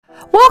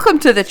Welcome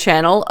to the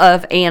channel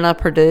of Anna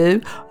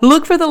Purdue.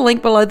 Look for the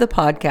link below the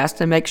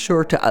podcast and make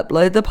sure to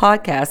upload the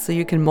podcast so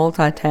you can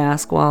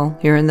multitask while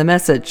hearing the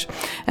message.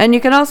 And you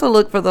can also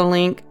look for the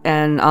link,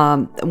 and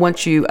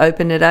once you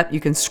open it up, you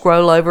can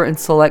scroll over and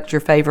select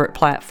your favorite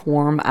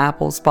platform,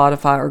 Apple,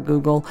 Spotify, or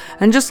Google,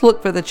 and just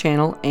look for the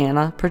channel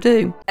Anna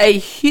Purdue. A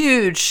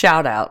huge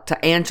shout out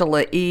to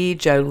Angela E.,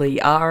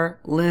 Jolie R.,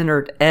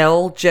 Leonard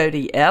L.,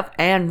 Jody F.,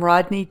 and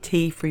Rodney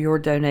T. for your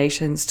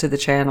donations to the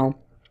channel.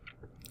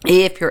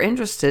 If you're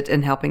interested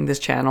in helping this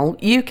channel,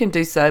 you can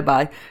do so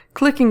by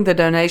clicking the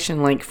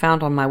donation link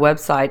found on my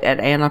website at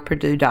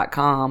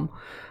annapurdue.com.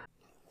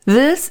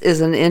 This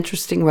is an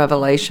interesting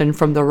revelation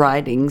from the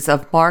writings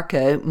of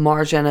Marko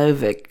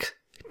Marjanovic,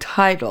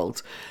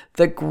 titled,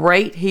 "The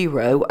Great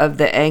Hero of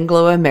the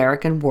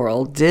Anglo-American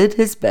World Did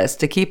His Best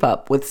to Keep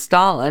Up with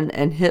Stalin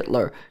and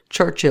Hitler,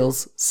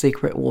 Churchill's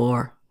Secret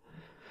War."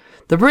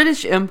 The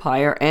British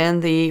Empire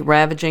and the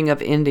Ravaging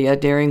of India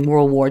during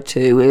World War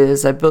II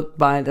is a book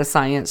by the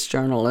science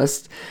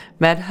journalist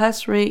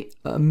Madhusri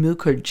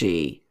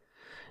Mukherjee.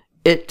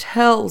 It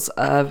tells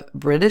of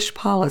British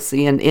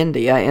policy in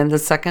India in the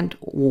Second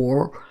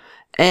War,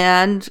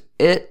 and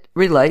it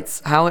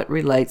relates how it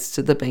relates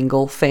to the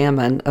Bengal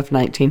famine of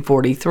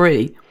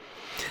 1943.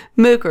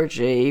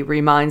 Mukherjee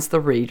reminds the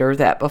reader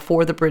that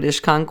before the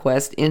British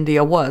conquest,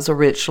 India was a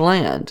rich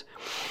land.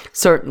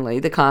 Certainly,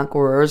 the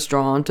conquerors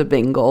drawn to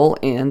Bengal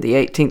in the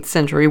 18th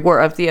century were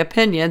of the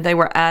opinion they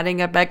were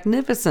adding a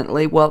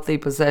magnificently wealthy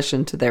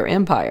possession to their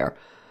empire.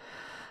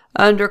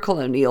 Under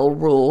colonial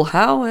rule,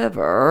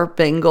 however,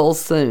 Bengal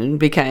soon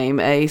became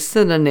a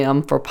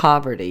synonym for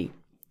poverty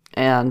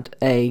and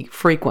a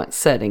frequent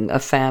setting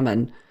of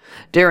famine.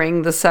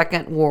 During the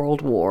Second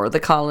World War, the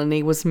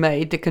colony was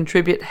made to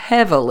contribute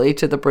heavily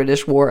to the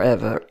British war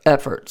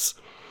efforts.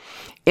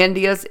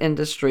 India's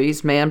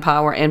industries,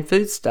 manpower, and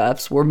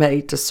foodstuffs were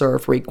made to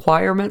serve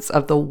requirements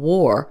of the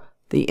war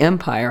the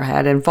empire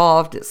had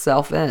involved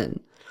itself in.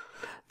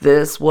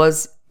 This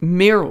was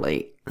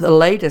merely the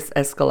latest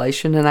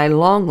escalation in a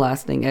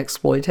long-lasting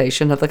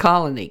exploitation of the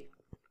colony.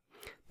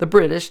 The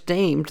British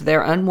deemed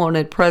their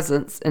unwanted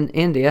presence in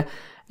India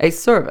a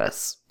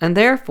service, and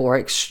therefore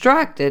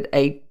extracted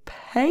a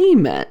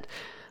payment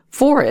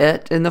for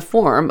it in the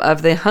form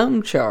of the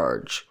home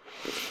charge.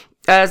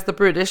 As the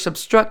British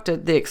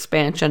obstructed the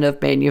expansion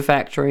of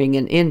manufacturing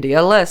in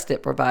India, lest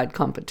it provide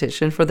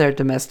competition for their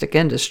domestic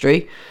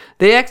industry,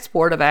 the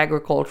export of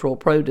agricultural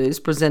produce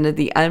presented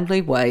the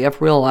only way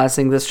of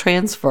realizing this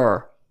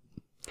transfer.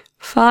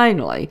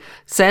 Finally,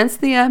 since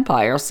the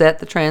empire set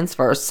the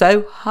transfer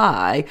so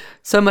high,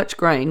 so much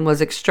grain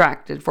was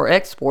extracted for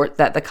export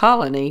that the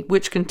colony,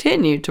 which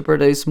continued to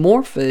produce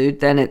more food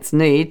than its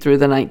need through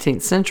the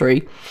 19th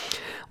century,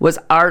 was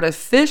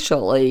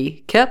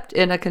artificially kept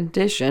in a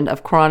condition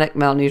of chronic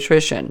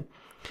malnutrition.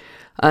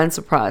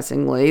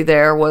 Unsurprisingly,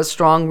 there was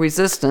strong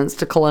resistance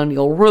to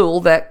colonial rule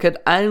that could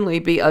only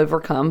be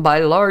overcome by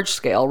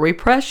large-scale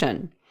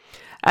repression.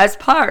 As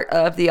part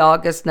of the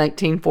August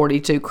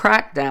 1942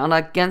 crackdown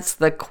against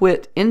the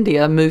Quit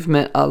India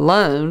movement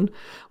alone,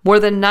 more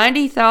than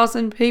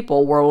 90,000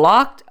 people were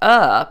locked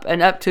up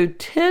and up to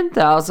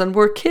 10,000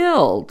 were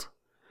killed.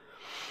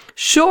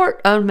 Short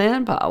on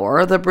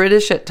manpower, the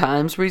British at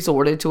times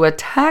resorted to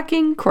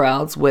attacking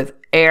crowds with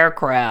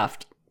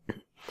aircraft.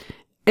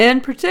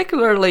 In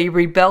particularly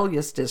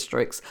rebellious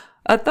districts,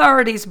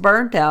 authorities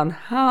burned down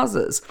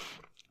houses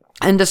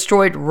and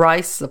destroyed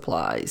rice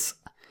supplies.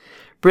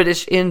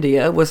 British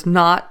India was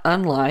not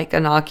unlike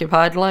an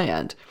occupied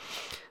land.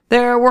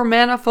 There were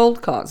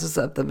manifold causes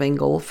of the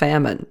Bengal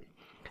famine.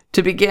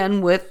 To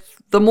begin with,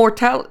 the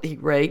mortality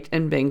rate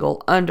in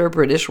Bengal under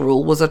British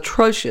rule was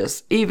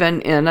atrocious, even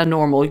in a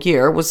normal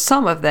year, with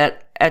some of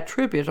that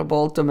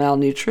attributable to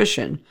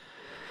malnutrition.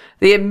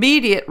 The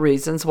immediate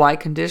reasons why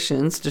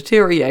conditions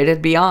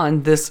deteriorated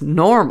beyond this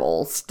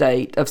normal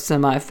state of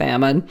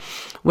semi-famine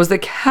was the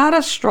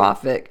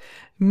catastrophic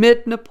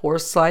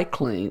Midnapore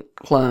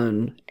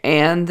cyclone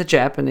and the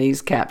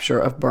Japanese capture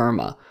of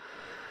Burma.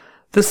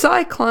 The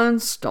cyclone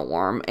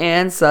storm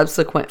and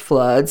subsequent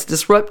floods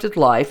disrupted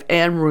life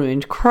and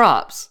ruined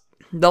crops.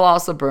 The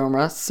loss of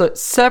Burma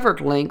severed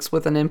links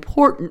with an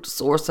important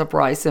source of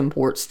rice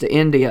imports to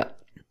India.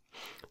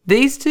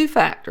 These two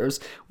factors,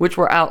 which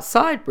were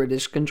outside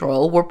British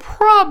control, were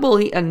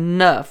probably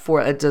enough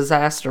for a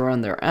disaster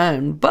on their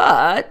own,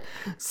 but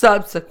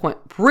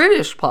subsequent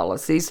British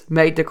policies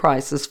made the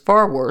crisis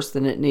far worse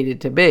than it needed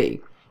to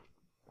be.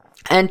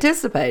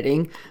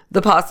 Anticipating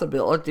the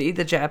possibility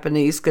the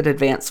Japanese could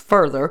advance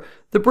further,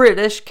 the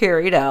British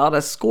carried out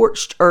a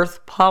scorched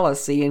earth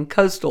policy in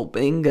coastal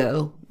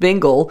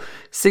Bengal,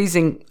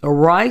 seizing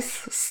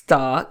rice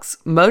stocks,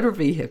 motor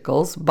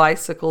vehicles,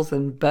 bicycles,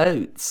 and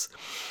boats.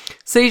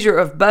 Seizure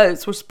of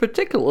boats was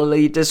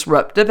particularly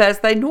disruptive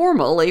as they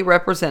normally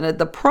represented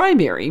the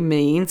primary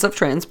means of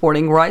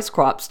transporting rice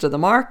crops to the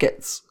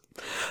markets.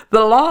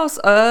 The loss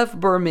of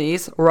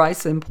Burmese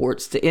rice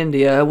imports to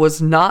India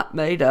was not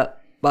made up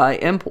by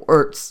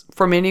imports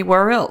from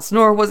anywhere else,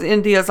 nor was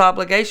India's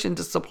obligation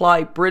to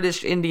supply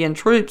British Indian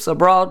troops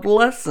abroad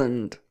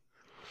lessened.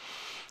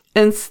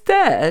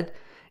 Instead,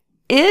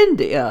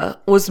 India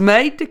was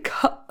made to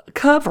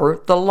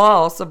cover the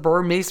loss of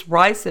Burmese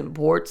rice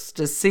imports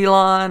to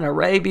Ceylon,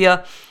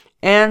 Arabia,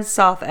 and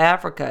South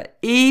Africa,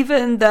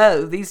 even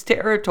though these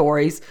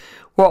territories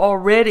were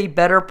already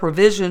better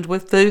provisioned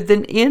with food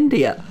than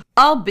India.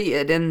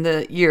 Albeit in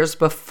the years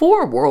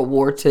before World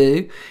War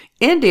II,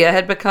 India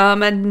had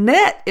become a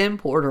net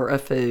importer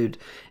of food,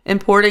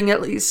 importing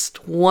at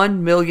least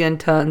 1 million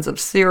tons of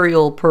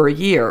cereal per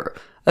year,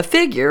 a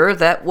figure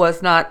that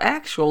was not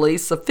actually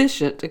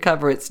sufficient to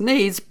cover its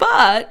needs,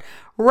 but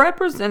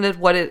represented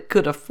what it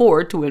could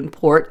afford to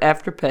import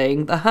after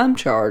paying the home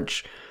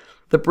charge.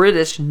 The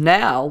British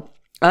now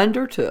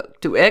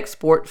undertook to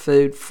export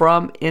food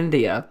from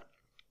India.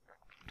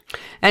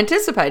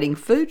 Anticipating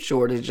food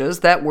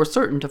shortages that were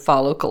certain to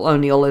follow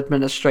colonial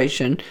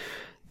administration,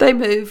 they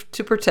moved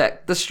to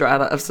protect the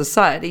strata of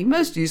society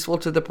most useful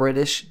to the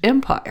British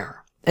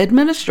Empire: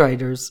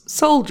 administrators,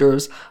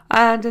 soldiers,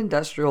 and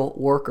industrial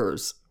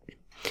workers.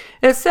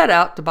 It set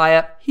out to buy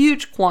up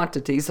huge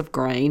quantities of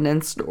grain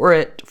and store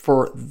it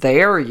for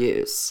their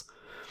use.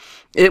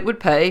 It would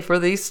pay for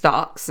these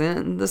stocks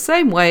in the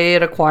same way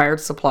it acquired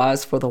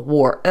supplies for the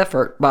war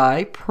effort,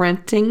 by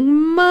printing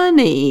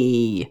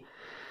money.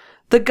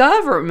 The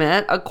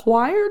government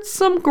acquired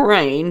some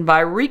grain by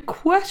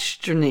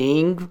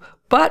requisitioning,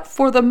 but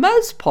for the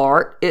most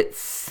part, it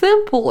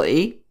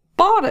simply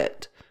bought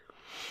it.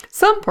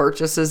 Some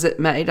purchases it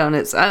made on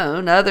its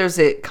own, others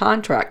it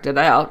contracted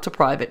out to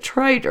private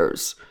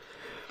traders.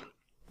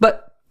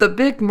 But the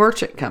big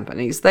merchant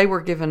companies, they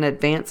were given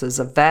advances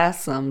of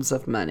vast sums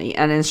of money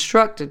and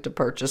instructed to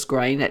purchase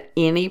grain at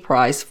any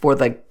price for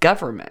the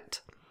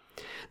government.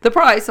 The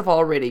price of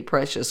already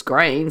precious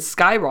grain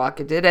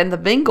skyrocketed, and the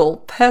Bengal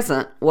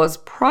peasant was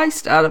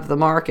priced out of the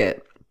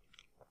market.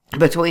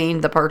 Between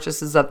the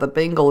purchases of the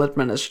Bengal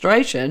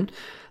administration,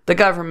 the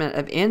government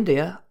of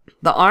India,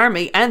 the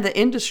army, and the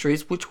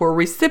industries which were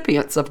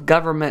recipients of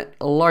government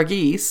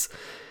largesse,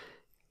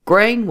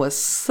 grain was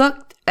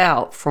sucked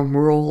out from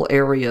rural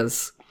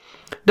areas.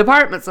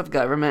 Departments of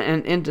government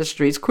and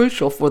industries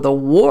crucial for the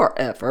war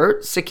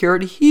effort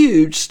secured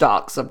huge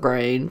stocks of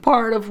grain,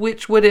 part of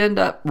which would end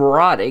up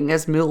rotting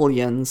as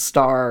millions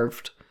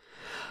starved.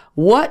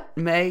 What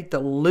made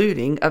the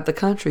looting of the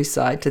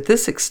countryside to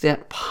this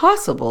extent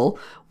possible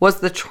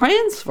was the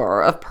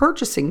transfer of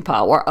purchasing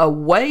power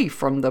away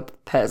from the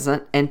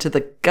peasant and to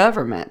the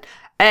government,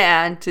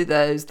 and to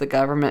those the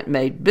government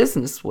made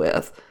business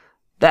with,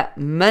 that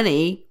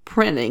money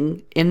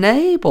printing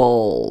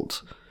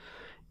enabled.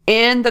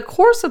 In the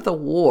course of the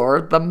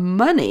war, the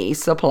money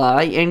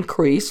supply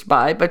increased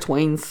by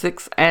between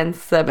 6 and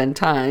 7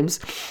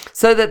 times,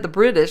 so that the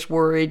British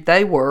worried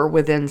they were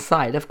within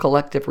sight of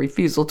collective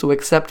refusal to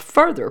accept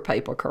further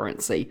paper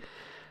currency.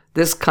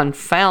 This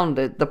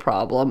confounded the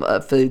problem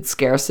of food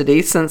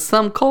scarcity, since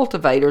some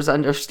cultivators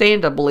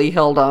understandably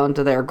held on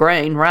to their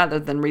grain rather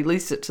than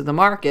release it to the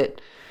market,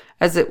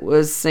 as it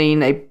was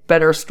seen a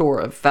better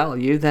store of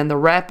value than the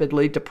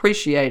rapidly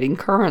depreciating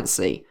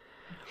currency.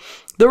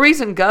 The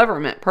reason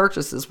government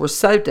purchases were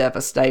so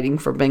devastating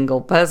for Bengal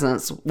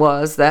peasants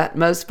was that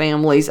most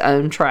families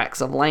owned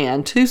tracts of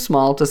land too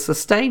small to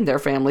sustain their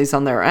families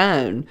on their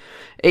own.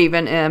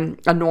 Even in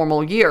a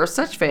normal year,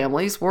 such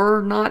families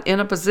were not in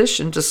a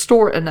position to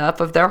store enough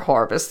of their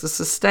harvest to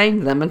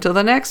sustain them until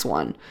the next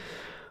one.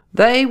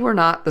 They were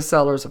not the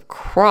sellers of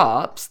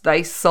crops.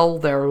 They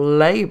sold their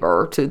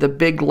labor to the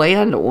big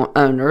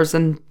landowners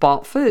and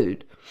bought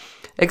food.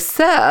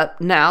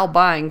 Except now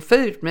buying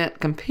food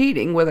meant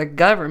competing with a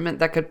government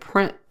that could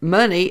print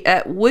money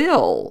at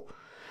will.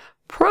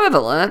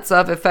 Prevalence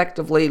of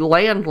effectively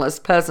landless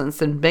peasants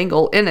in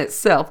Bengal in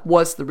itself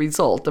was the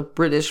result of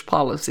British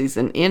policies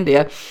in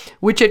India,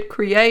 which had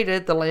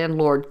created the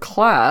landlord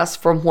class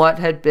from what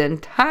had been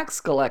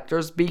tax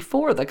collectors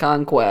before the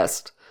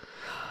conquest.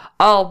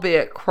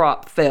 Albeit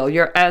crop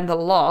failure and the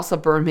loss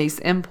of Burmese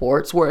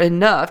imports were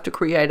enough to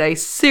create a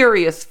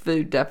serious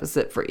food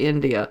deficit for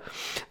India,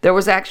 there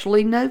was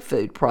actually no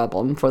food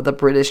problem for the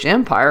British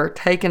Empire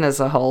taken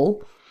as a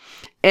whole.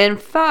 In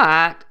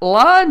fact,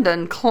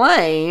 London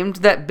claimed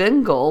that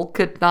Bengal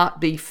could not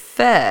be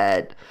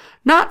fed,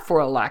 not for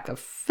a lack of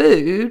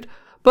food,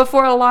 but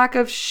for a lack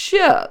of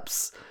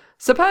ships.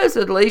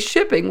 Supposedly,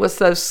 shipping was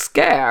so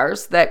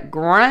scarce that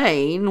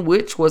grain,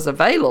 which was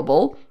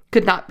available,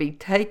 could not be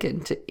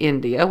taken to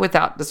India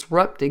without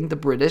disrupting the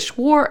British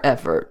war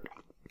effort.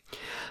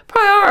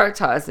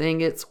 Prioritizing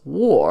its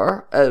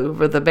war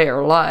over the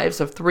bare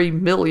lives of 3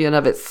 million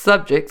of its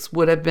subjects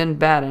would have been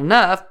bad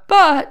enough,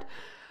 but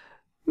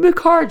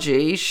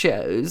Mukherjee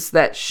shows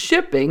that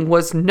shipping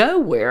was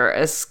nowhere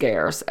as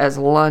scarce as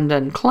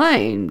London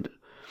claimed,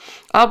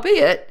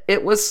 albeit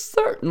it was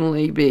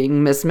certainly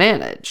being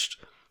mismanaged.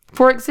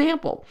 For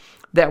example,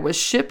 there was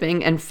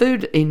shipping and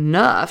food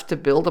enough to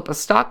build up a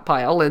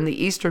stockpile in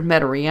the eastern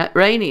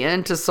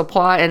Mediterranean to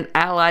supply an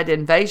Allied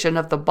invasion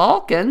of the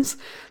Balkans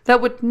that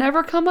would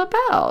never come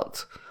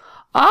about.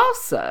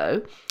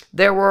 Also,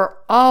 There were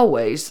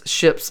always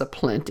ships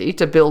aplenty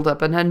to build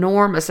up an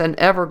enormous and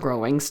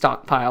ever-growing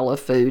stockpile of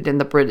food in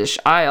the British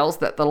Isles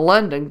that the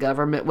London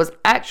government was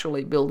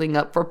actually building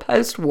up for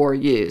post-war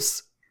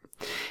use.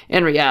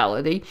 In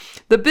reality,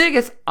 the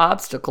biggest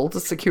obstacle to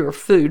secure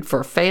food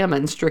for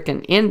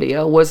famine-stricken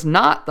India was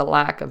not the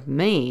lack of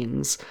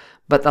means,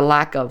 but the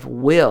lack of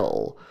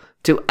will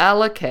to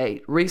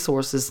allocate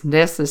resources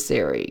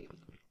necessary.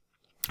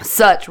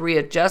 Such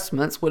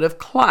readjustments would have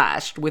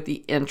clashed with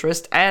the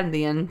interest and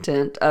the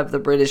intent of the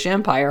British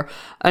Empire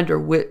under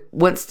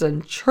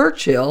Winston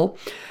Churchill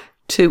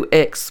to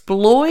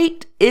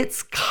exploit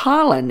its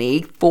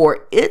colony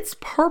for its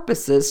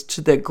purposes to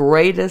the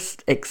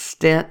greatest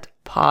extent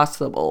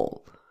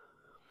possible.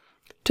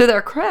 To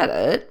their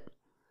credit,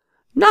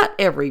 not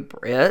every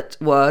Brit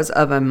was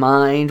of a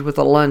mind with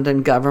the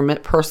London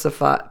government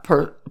personified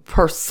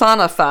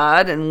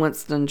in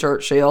Winston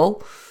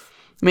Churchill.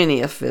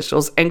 Many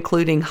officials,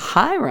 including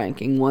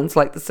high-ranking ones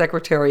like the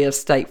Secretary of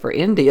State for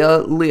India,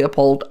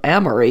 Leopold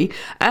Amory,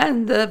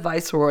 and the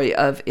Viceroy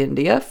of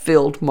India,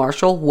 Field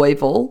Marshal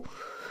Wavell,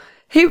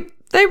 they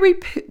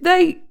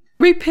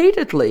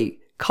repeatedly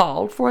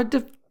called for a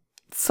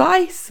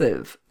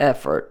decisive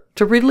effort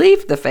to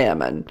relieve the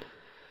famine.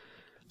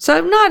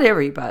 So not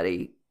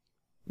everybody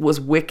was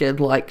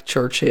wicked like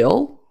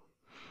Churchill.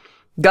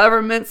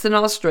 Governments in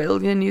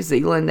Australia, New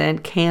Zealand,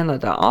 and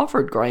Canada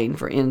offered grain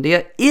for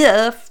India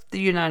if the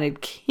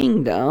United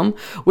Kingdom,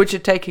 which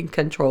had taken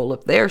control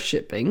of their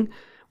shipping,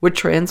 would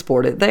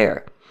transport it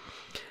there.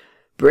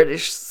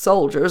 British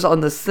soldiers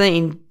on the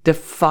scene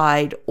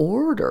defied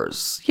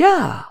orders.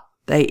 Yeah,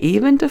 they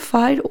even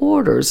defied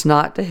orders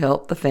not to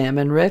help the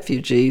famine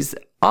refugees,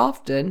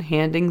 often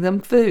handing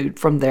them food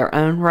from their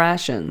own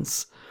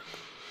rations.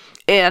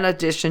 In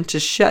addition to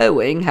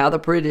showing how the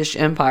British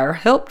Empire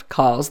helped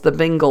cause the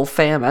Bengal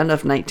famine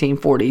of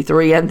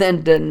 1943 and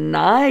then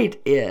denied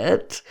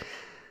it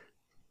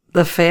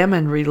the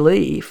famine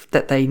relief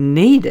that they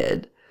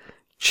needed,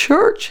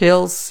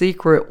 Churchill's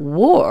secret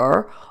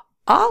war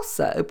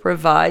also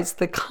provides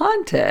the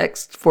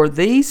context for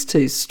these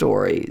two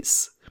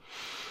stories.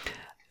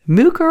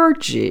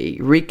 Mukherjee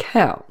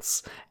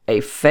recounts a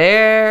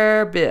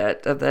fair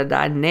bit of the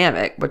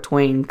dynamic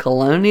between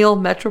colonial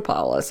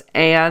metropolis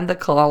and the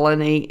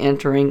colony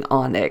entering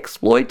on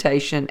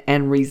exploitation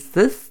and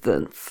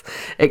resistance,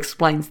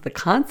 explains the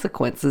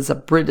consequences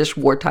of British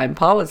wartime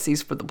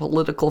policies for the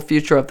political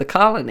future of the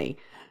colony,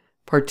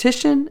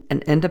 partition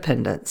and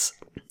independence,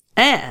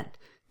 and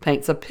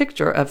paints a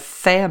picture of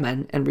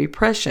famine and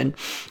repression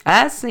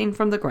as seen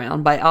from the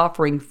ground by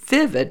offering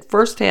vivid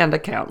first-hand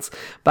accounts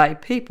by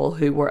people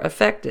who were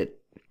affected.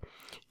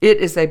 It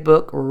is a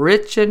book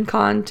rich in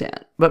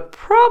content, but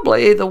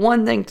probably the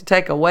one thing to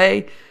take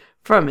away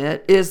from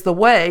it is the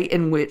way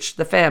in which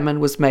the famine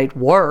was made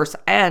worse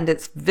and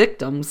its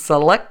victims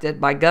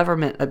selected by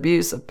government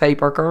abuse of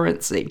paper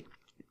currency.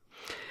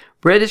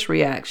 British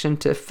reaction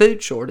to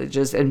food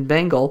shortages in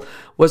Bengal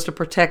was to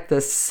protect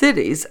the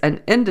cities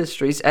and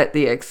industries at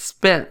the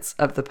expense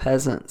of the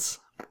peasants.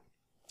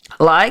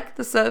 Like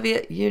the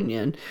Soviet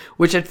Union,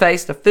 which had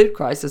faced a food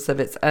crisis of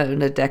its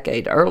own a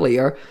decade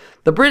earlier,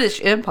 the British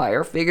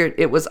Empire figured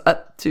it was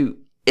up to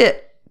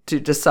it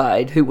to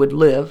decide who would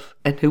live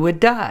and who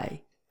would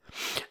die.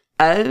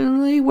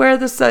 Only where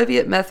the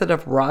Soviet method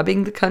of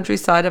robbing the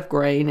countryside of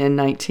grain in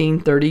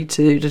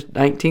 1932 to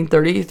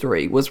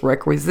 1933 was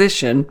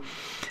requisition,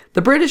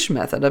 the British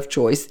method of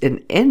choice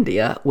in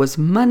India was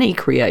money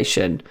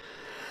creation.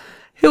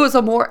 It was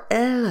a more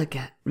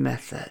elegant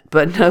method,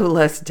 but no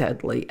less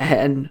deadly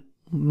and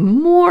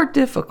more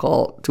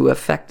difficult to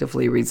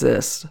effectively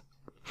resist.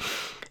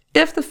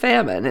 If the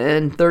famine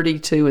in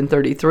 32 and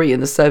 33 in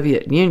the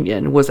Soviet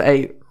Union was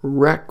a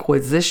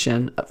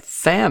requisition of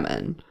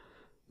famine,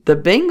 the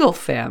Bengal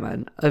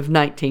famine of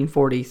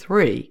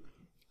 1943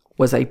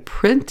 was a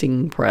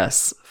printing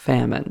press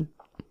famine.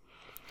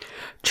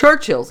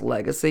 Churchill's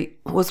legacy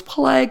was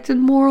plagued in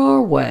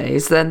more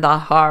ways than the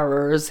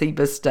horrors he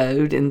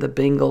bestowed in the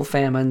Bengal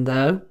famine,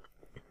 though.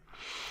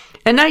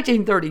 In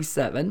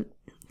 1937,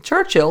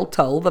 Churchill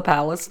told the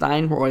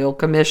Palestine Royal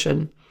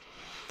Commission,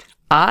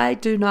 "I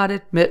do not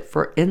admit,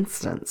 for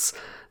instance,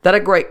 that a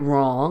great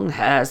wrong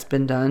has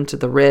been done to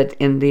the Red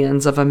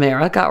Indians of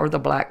America or the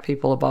black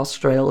people of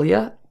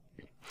Australia.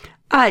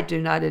 I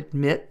do not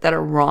admit that a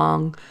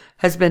wrong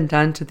has been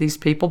done to these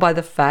people by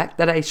the fact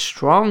that a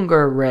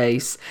stronger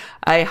race,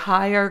 a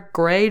higher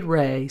grade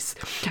race,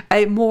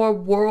 a more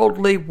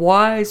worldly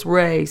wise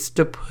race,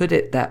 to put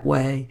it that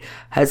way,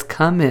 has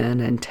come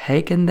in and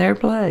taken their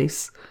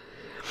place."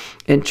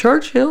 In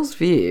Churchill's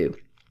view,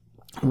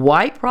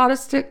 white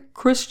Protestant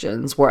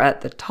Christians were at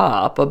the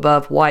top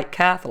above white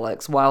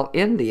Catholics, while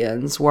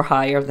Indians were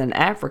higher than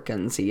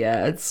Africans, he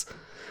adds.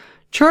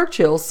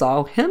 Churchill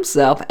saw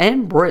himself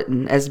and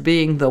Britain as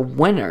being the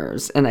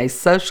winners in a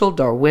social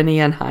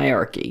Darwinian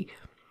hierarchy.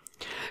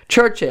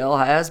 Churchill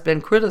has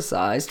been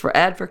criticized for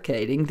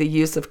advocating the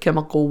use of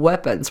chemical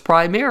weapons,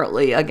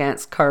 primarily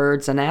against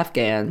Kurds and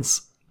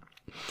Afghans.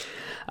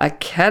 "I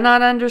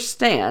cannot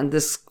understand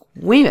this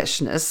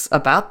squeamishness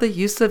about the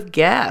use of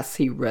gas,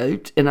 he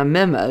wrote in a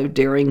memo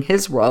during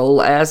his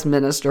role as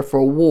Minister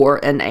for War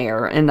and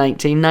Air in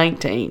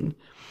 1919.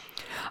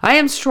 I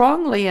am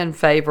strongly in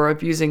favor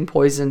of using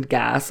poisoned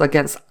gas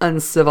against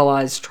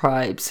uncivilized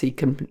tribes, he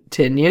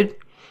continued.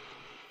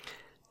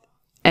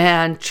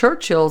 And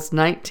Churchill's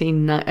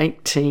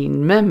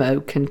 1919 memo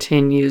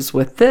continues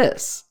with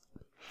this.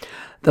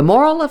 The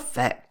moral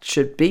effect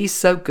should be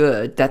so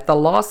good that the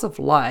loss of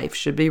life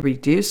should be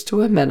reduced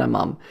to a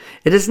minimum.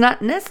 It is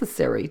not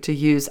necessary to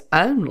use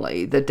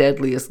only the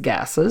deadliest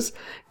gases.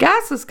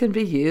 Gases can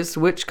be used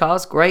which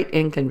cause great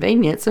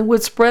inconvenience and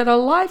would spread a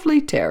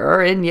lively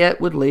terror and yet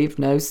would leave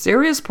no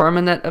serious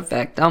permanent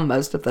effect on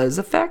most of those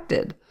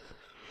affected.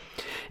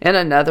 In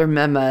another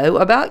memo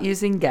about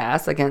using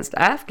gas against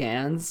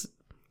Afghans,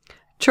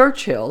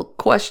 Churchill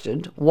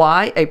questioned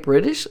why a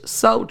British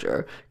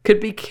soldier could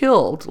be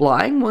killed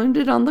lying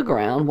wounded on the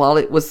ground while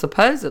it was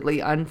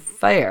supposedly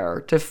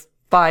unfair to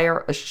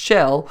fire a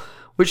shell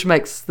which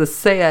makes the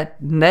said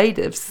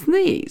native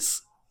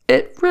sneeze.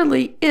 It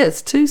really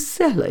is too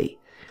silly.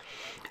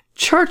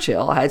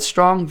 Churchill had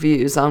strong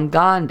views on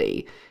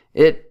Gandhi.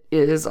 It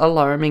is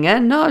alarming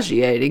and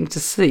nauseating to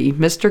see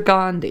Mr.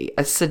 Gandhi,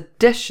 a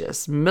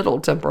seditious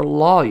middle-temper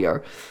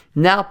lawyer,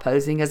 now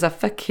posing as a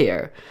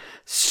fakir,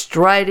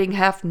 striding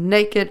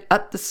half-naked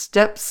up the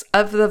steps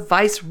of the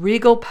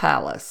viceregal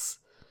palace.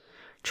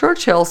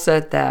 Churchill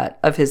said that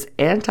of his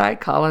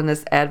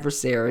anti-colonist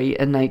adversary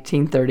in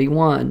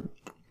 1931.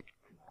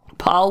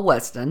 Paul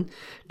Weston,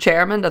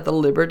 chairman of the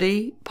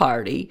Liberty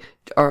Party,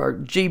 or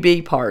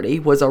GB Party,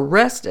 was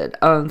arrested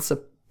on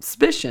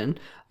suspicion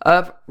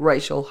of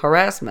racial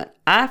harassment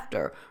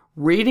after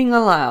reading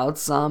aloud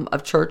some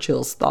of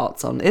Churchill's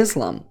thoughts on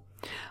Islam.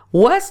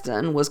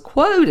 Weston was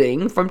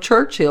quoting from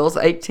Churchill's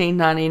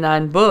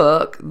 1899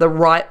 book, The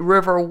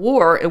River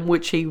War, in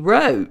which he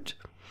wrote,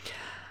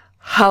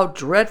 "How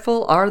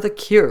dreadful are the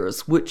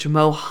cures which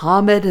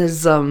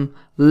Mohammedanism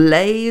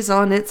lays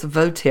on its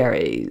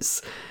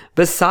votaries,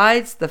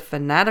 besides the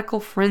fanatical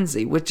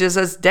frenzy which is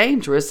as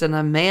dangerous in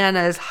a man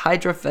as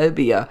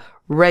hydrophobia,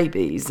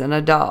 rabies, in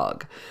a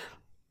dog.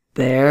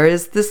 There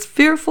is this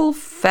fearful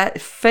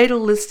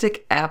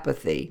fatalistic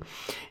apathy,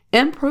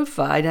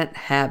 improvident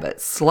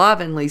habits,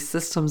 slovenly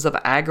systems of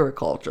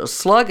agriculture,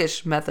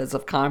 sluggish methods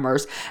of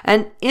commerce,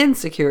 and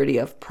insecurity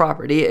of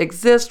property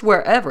exist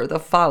wherever the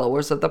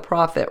followers of the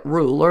Prophet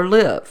rule or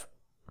live."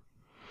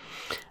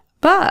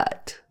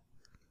 But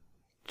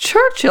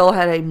Churchill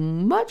had a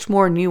much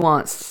more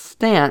nuanced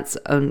stance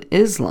on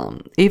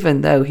Islam,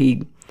 even though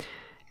he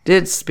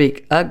did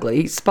speak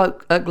ugly. He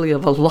spoke ugly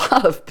of a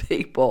lot of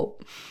people.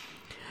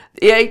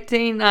 The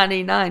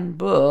 1899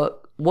 book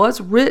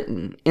was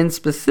written in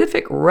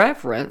specific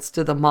reference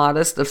to the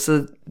Mahdists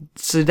of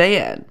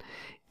Sudan,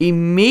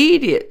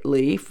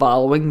 immediately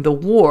following the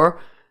war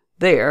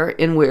there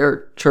in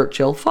where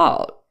Churchill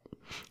fought.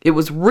 It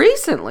was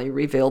recently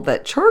revealed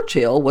that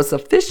Churchill was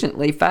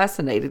sufficiently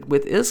fascinated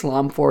with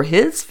Islam for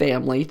his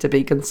family to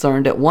be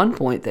concerned at one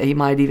point that he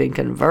might even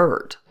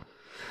convert.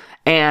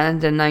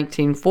 And in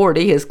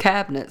 1940, his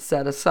cabinet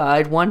set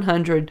aside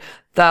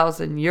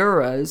 100,000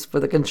 euros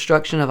for the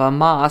construction of a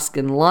mosque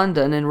in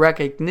London in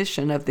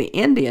recognition of the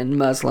Indian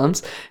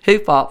Muslims who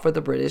fought for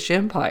the British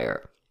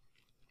Empire.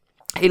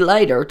 He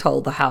later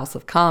told the House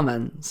of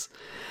Commons,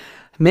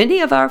 "Many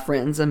of our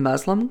friends in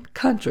Muslim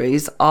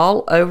countries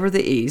all over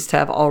the East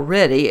have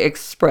already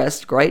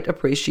expressed great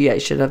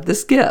appreciation of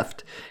this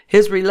gift.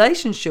 His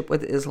relationship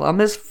with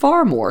Islam is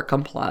far more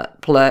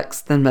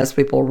complex than most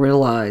people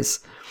realize."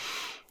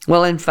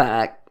 Well, in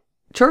fact,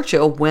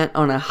 Churchill went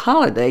on a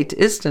holiday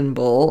to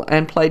Istanbul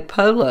and played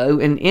polo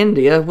in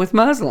India with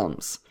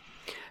Muslims.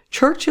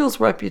 Churchill's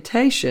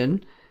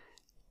reputation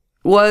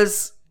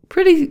was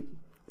pretty...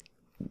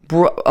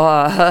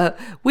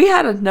 we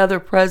had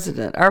another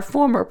president. Our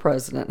former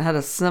president had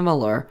a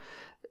similar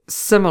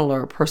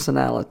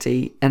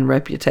personality and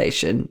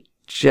reputation,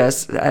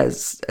 just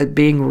as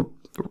being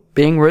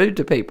rude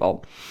to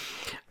people.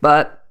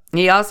 But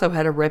he also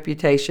had a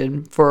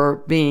reputation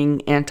for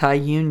being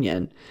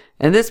anti-union,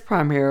 and this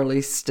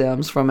primarily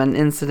stems from an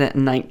incident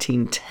in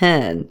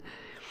 1910.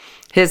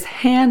 His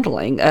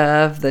handling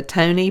of the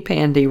Tony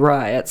Pandy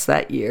riots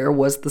that year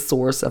was the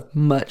source of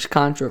much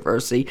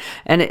controversy,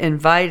 and it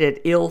invited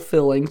ill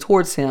feeling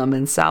towards him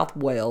in South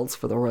Wales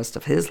for the rest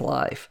of his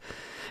life.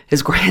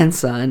 His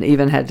grandson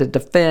even had to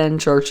defend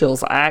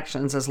Churchill's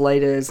actions as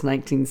late as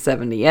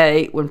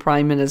 1978 when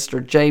Prime Minister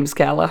James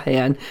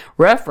Callaghan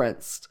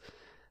referenced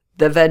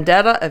the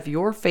vendetta of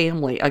your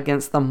family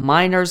against the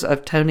miners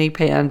of Tony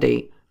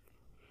Pandy.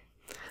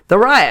 The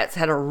riots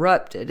had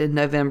erupted in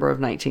November of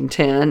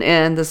 1910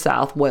 in the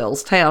South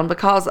Wales town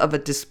because of a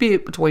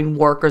dispute between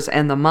workers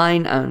and the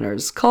mine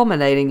owners,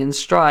 culminating in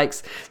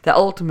strikes that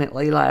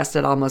ultimately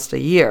lasted almost a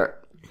year.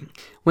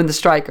 When the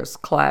strikers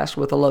clashed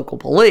with the local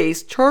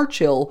police,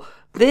 Churchill,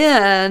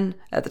 then,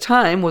 at the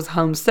time, was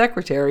Home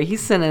Secretary. He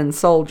sent in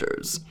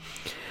soldiers.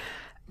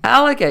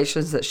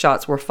 Allegations that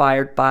shots were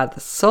fired by the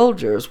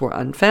soldiers were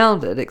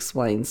unfounded,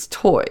 explains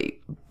Toy.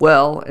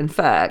 Well, in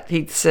fact,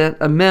 he'd sent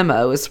a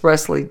memo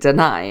expressly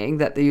denying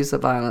that the use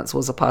of violence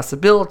was a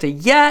possibility,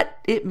 yet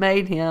it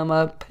made him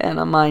a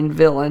pantomime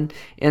villain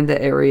in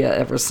the area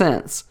ever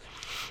since.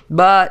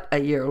 But a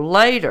year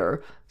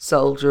later,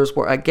 soldiers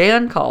were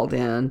again called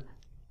in,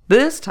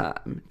 this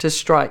time to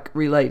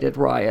strike-related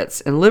riots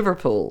in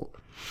Liverpool.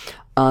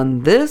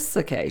 On this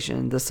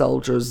occasion, the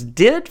soldiers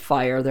did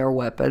fire their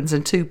weapons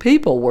and 2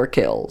 people were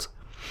killed.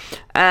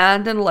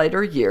 And in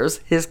later years,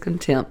 his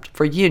contempt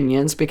for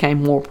unions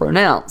became more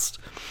pronounced.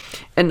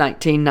 In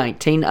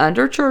 1919,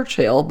 under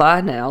Churchill,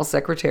 by now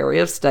Secretary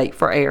of State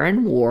for Air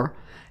and War,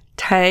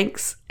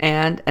 tanks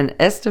and an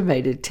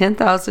estimated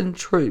 10,000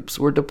 troops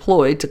were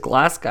deployed to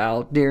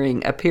Glasgow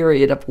during a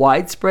period of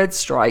widespread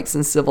strikes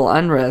and civil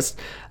unrest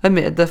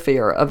amid the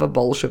fear of a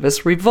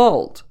Bolshevist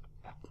revolt.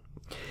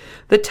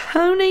 The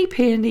Tony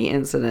Pandy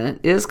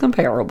incident is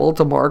comparable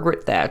to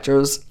Margaret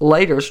Thatcher's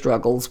later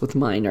struggles with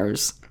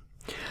miners.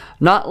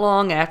 Not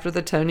long after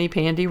the Tony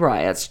Pandy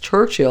riots,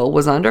 Churchill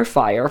was under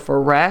fire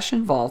for rash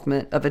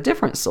involvement of a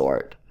different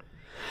sort.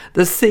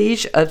 The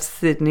siege of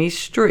Sydney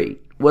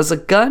Street was a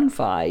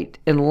gunfight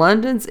in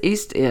London's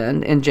East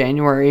End in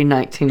January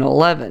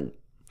 1911.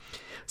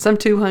 Some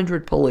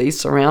 200 police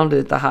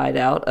surrounded the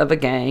hideout of a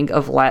gang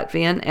of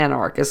Latvian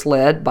anarchists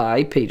led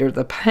by Peter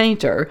the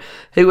Painter,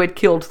 who had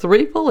killed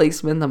 3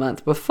 policemen the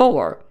month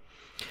before.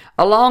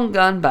 A long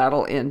gun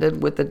battle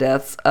ended with the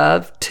deaths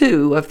of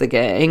 2 of the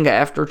gang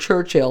after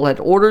Churchill had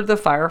ordered the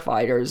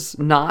firefighters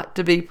not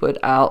to be put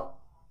out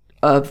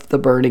of the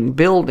burning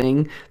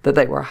building that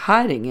they were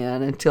hiding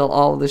in until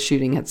all of the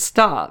shooting had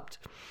stopped.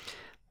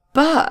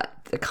 But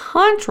the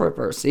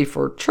controversy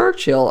for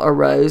Churchill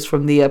arose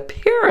from the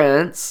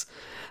appearance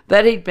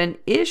that he'd been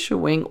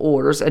issuing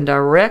orders and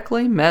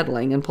directly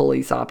meddling in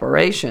police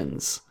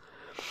operations.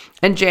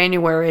 In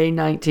January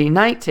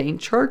 1919,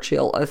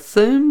 Churchill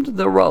assumed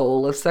the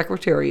role of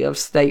Secretary of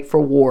State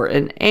for War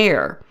and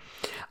Air.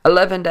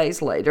 11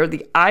 days later,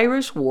 the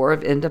Irish War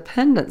of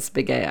Independence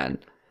began.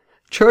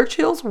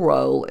 Churchill's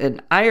role in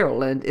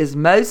Ireland is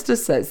most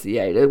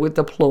associated with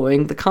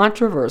deploying the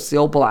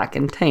controversial Black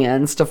and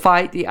Tans to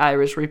fight the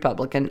Irish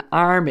Republican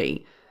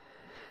Army.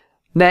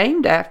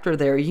 Named after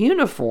their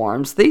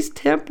uniforms, these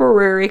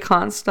temporary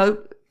constables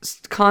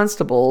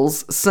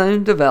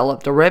soon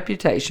developed a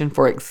reputation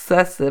for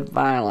excessive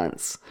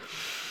violence.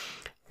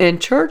 In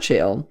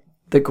Churchill,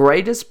 The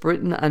Greatest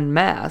Britain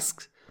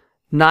Unmasked,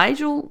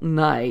 Nigel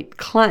Knight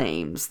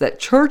claims that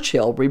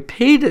Churchill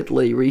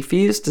repeatedly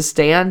refused to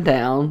stand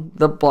down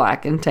the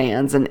Black and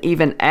Tans and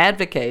even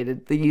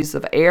advocated the use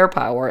of air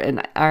power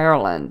in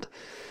Ireland.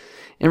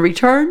 In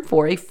return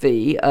for a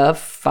fee of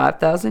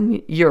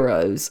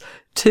 €5,000,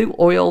 2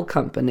 oil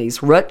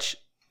companies,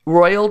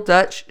 Royal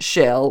Dutch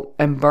Shell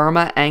and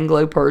Burma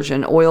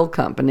Anglo-Persian Oil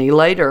Company,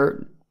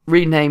 later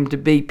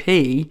renamed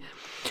BP,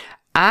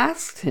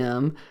 asked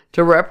him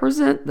to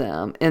represent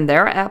them in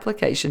their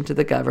application to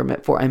the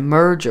government for a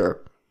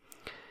merger.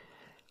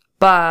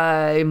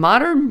 By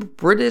modern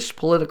British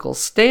political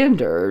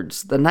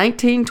standards, the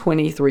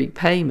 1923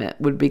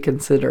 payment would be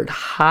considered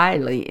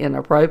highly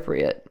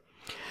inappropriate.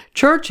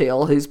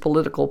 Churchill, whose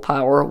political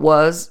power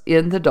was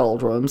in the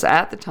doldrums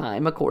at the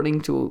time,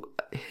 according to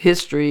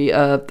history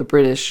of the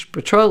British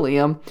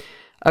Petroleum,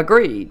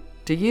 agreed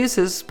to use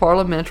his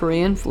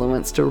parliamentary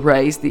influence to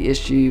raise the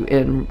issue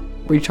in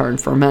return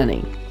for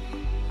money.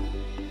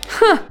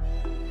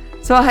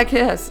 So I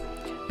guess,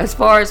 as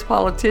far as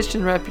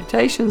politician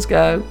reputations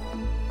go,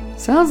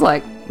 sounds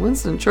like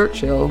Winston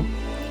Churchill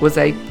was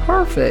a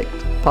perfect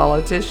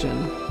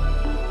politician.